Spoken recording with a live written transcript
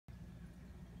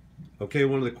Okay,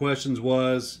 one of the questions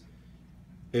was,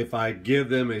 if I give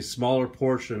them a smaller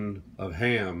portion of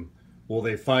ham, will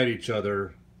they fight each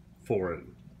other for it?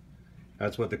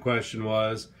 That's what the question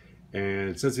was.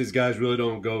 And since these guys really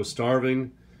don't go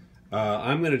starving,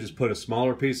 I'm going to just put a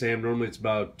smaller piece of ham. Normally it's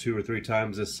about 2 or 3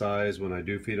 times this size when I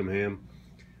do feed them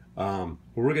ham.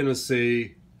 We're going to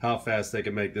see how fast they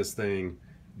can make this thing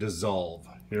dissolve.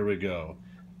 Here we go.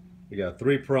 We got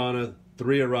 3 piranha,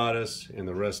 3 aratus, and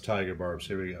the rest tiger barbs.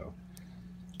 Here we go.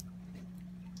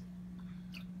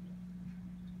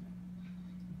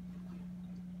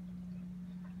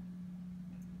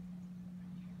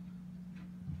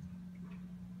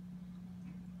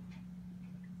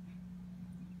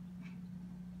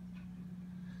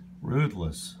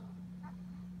 Ruthless.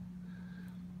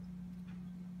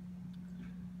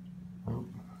 Oh.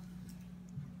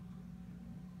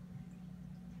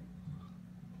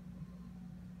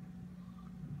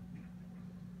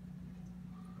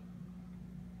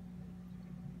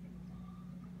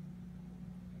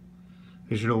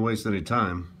 You should don't waste any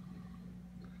time.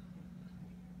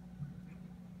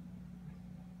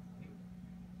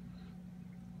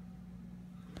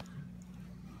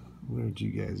 Where'd you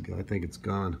guys go? I think it's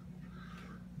gone.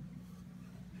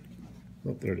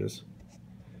 Oh, there it is.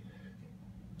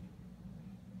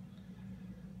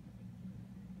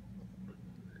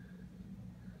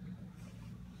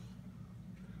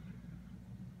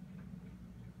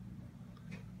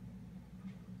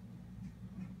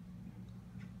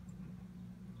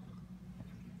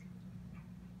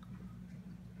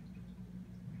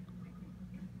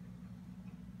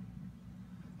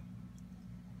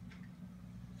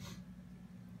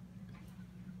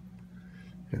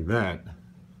 And that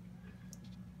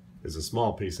is a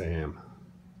small piece of ham.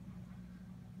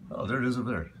 Oh, there it is over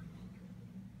there.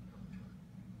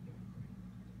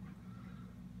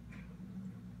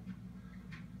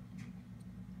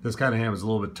 This kind of ham is a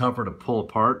little bit tougher to pull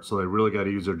apart, so they really got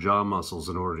to use their jaw muscles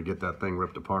in order to get that thing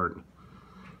ripped apart.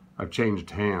 I've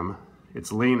changed ham.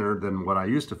 It's leaner than what I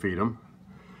used to feed them,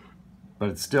 but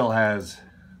it still has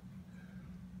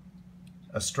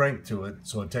a strength to it,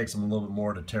 so it takes them a little bit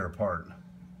more to tear apart.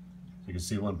 You can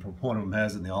see one of them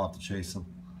has it and they all have to chase them.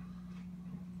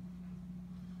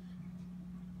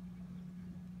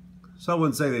 So I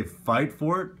wouldn't say they fight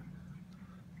for it,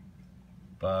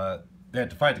 but they have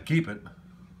to fight to keep it.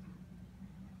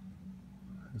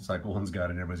 It's like one's got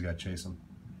it and everybody's got to chase them.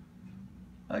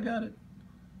 I got it.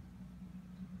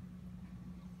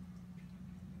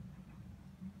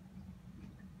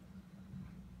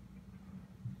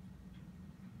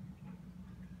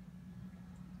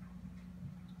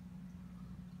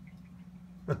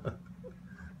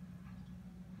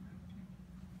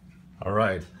 All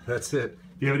right, that's it.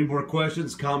 If you have any more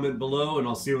questions, comment below and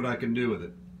I'll see what I can do with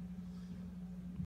it.